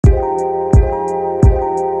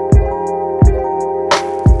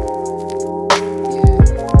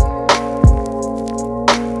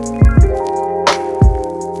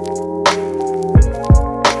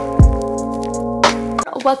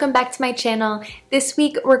welcome back to my channel. This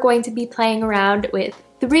week we're going to be playing around with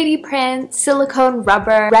 3D print, silicone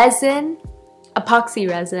rubber, resin, epoxy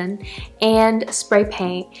resin, and spray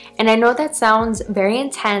paint. And I know that sounds very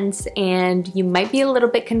intense and you might be a little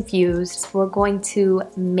bit confused. We're going to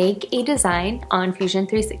make a design on Fusion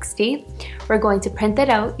 360. We're going to print it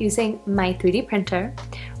out using my 3D printer.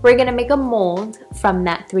 We're going to make a mold from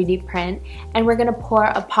that 3D print, and we're going to pour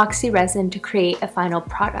epoxy resin to create a final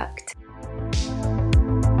product.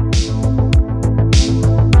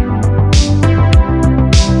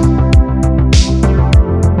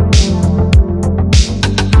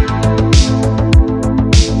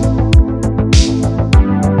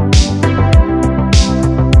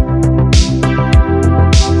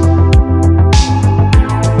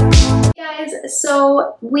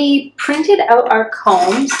 So we printed out our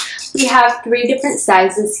combs. We have 3 different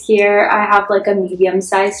sizes here. I have like a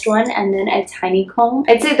medium-sized one and then a tiny comb.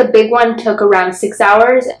 I'd say the big one took around 6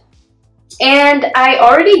 hours. And I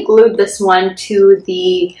already glued this one to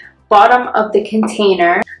the bottom of the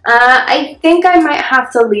container. I think I might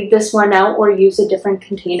have to leave this one out or use a different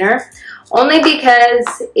container, only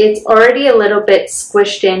because it's already a little bit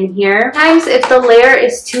squished in here. Sometimes if the layer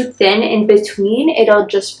is too thin in between, it'll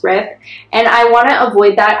just rip, and I want to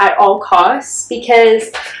avoid that at all costs because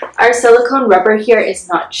our silicone rubber here is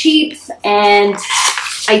not cheap and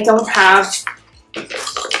I don't have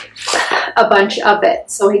a bunch of it,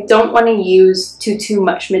 so I don't want to use too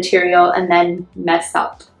much material and then mess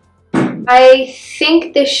up. I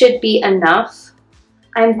think this should be enough.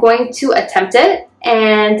 I'm going to attempt it,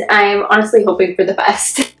 and I'm honestly hoping for the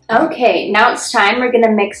best. Okay, now it's time. We're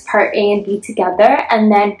gonna mix part A and B together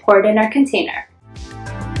and then pour it in our container.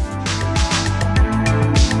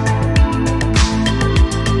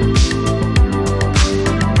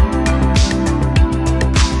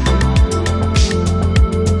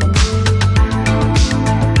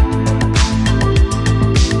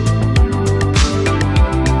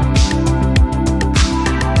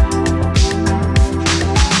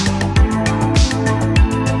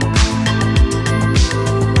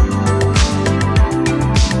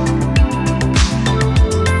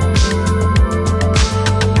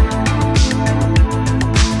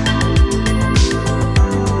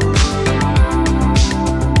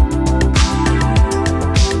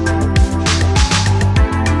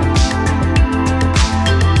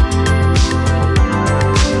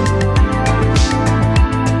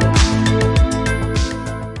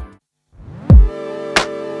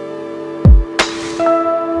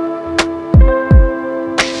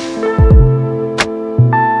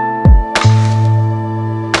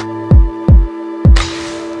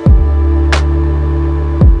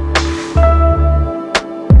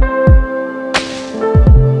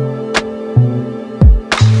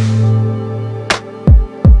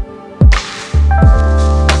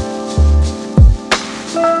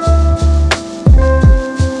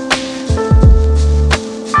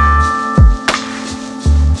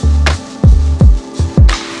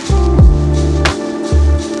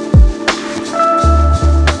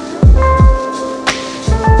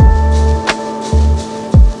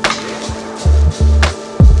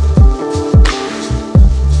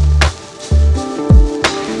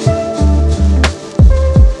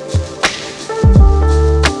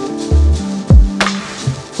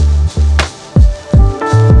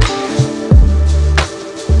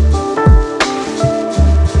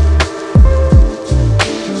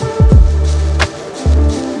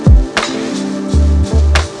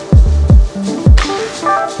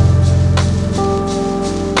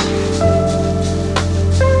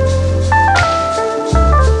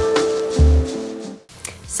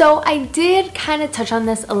 So I did kind of touch on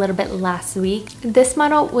this a little bit last week. This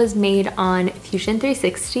model was made on Fusion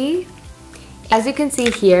 360. As you can see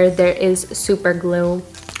here, there is super glue,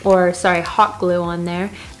 or sorry, hot glue on there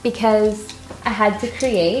because I had to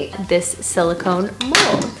create this silicone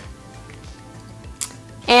mold.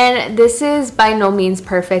 And this is by no means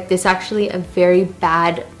perfect. It's actually a very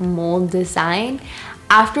bad mold design.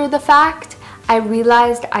 After the fact, I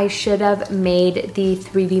realized I should have made the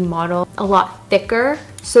 3D model a lot thicker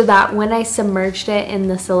so that when I submerged it in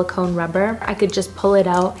the silicone rubber, I could just pull it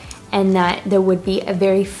out and that there would be a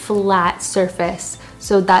very flat surface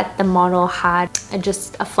so that the model had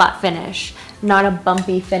just a flat finish, not a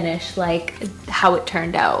bumpy finish like how it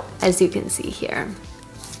turned out, as you can see here.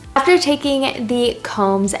 After taking the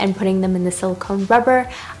combs and putting them in the silicone rubber,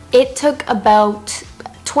 it took about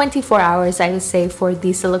 24 hours, I would say, for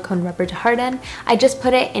the silicone rubber to harden. I just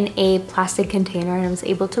put it in a plastic container and I was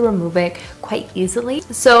able to remove it quite easily.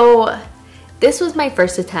 So this was my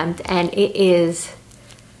first attempt and it is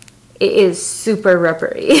it is super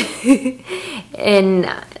rubbery.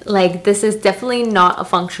 And like, this is definitely not a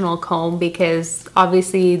functional comb because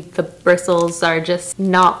obviously the bristles are just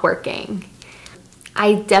not working.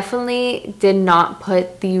 I definitely did not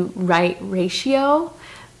put the right ratio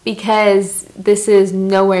because this is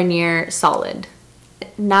nowhere near solid.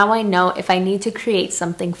 Now I know if I need to create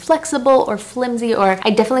something flexible or flimsy, or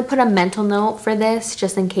I definitely put a mental note for this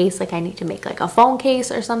just in case like I need to make like a phone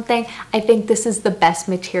case or something. I think this is the best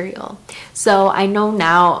material. So I know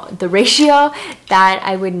now the ratio that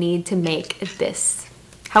I would need to make this.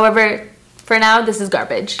 However, for now, this is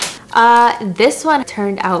garbage. This one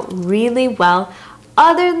turned out really well,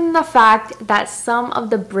 other than the fact that some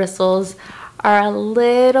of the bristles are a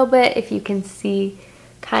little bit, if you can see,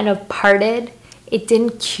 kind of parted. It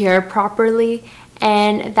didn't cure properly,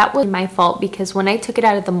 and that was my fault because when I took it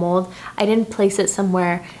out of the mold, I didn't place it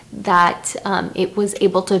somewhere that it was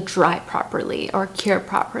able to dry properly or cure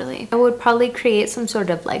properly. I would probably create some sort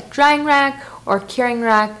of like drying rack or curing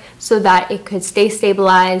rack so that it could stay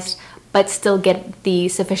stabilized but still get the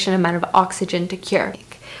sufficient amount of oxygen to cure.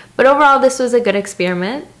 But overall, this was a good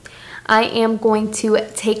experiment. I am going to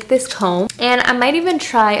take this comb and I might even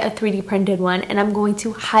try a 3D printed one, and I'm going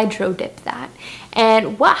to hydro dip that.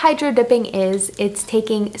 And what hydro dipping is, it's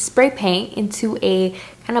taking spray paint into a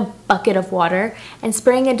kind of bucket of water and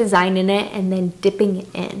spraying a design in it and then dipping it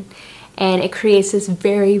in. And it creates this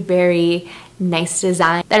very, very nice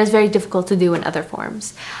design that is very difficult to do in other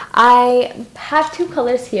forms. I have two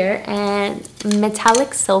colors here, and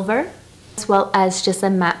metallic silver as well as just a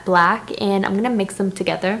matte black, and I'm gonna mix them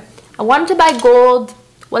together. I wanted to buy gold,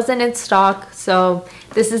 wasn't in stock, so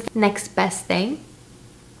this is the next best thing.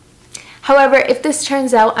 However, if this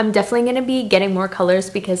turns out, I'm definitely going to be getting more colors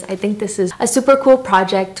because I think this is a super cool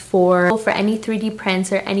project for any 3D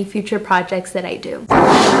prints or any future projects that I do.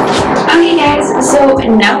 Okay guys, so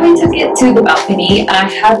now I took it to the balcony. I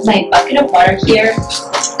have my bucket of water here,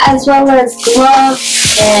 as well as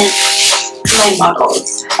gloves and my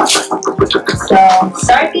models. So,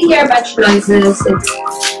 sorry to hear a bunch of noises.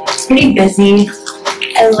 It's pretty busy.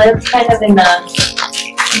 I live kind of in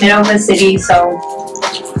the middle of the city, so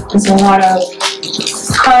there's a lot of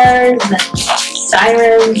cars and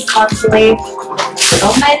sirens constantly, so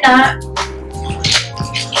don't mind that.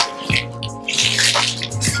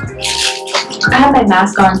 I have my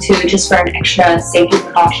mask on too, just for an extra safety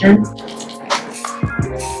precaution.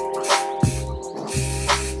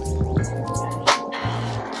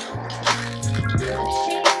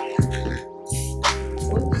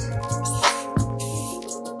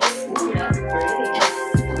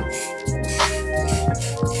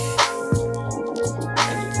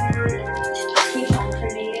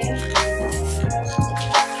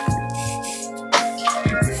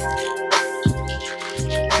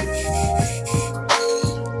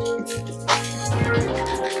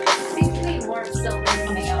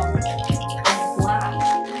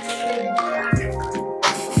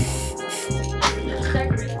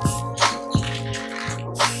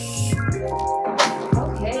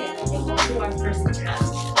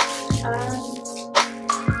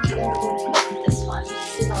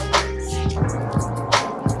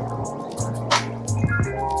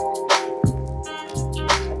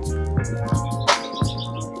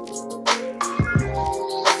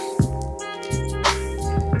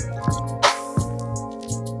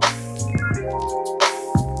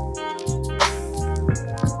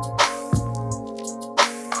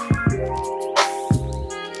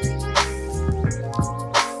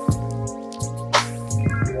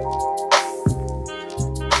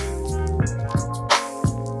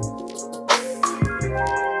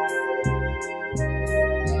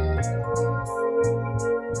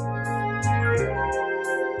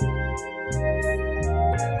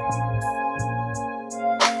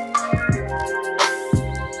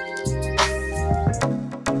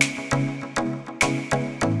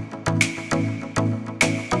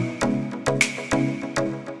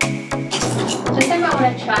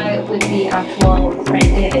 Try with the actual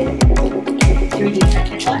printed 3D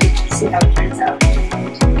printed one, see how it turns out.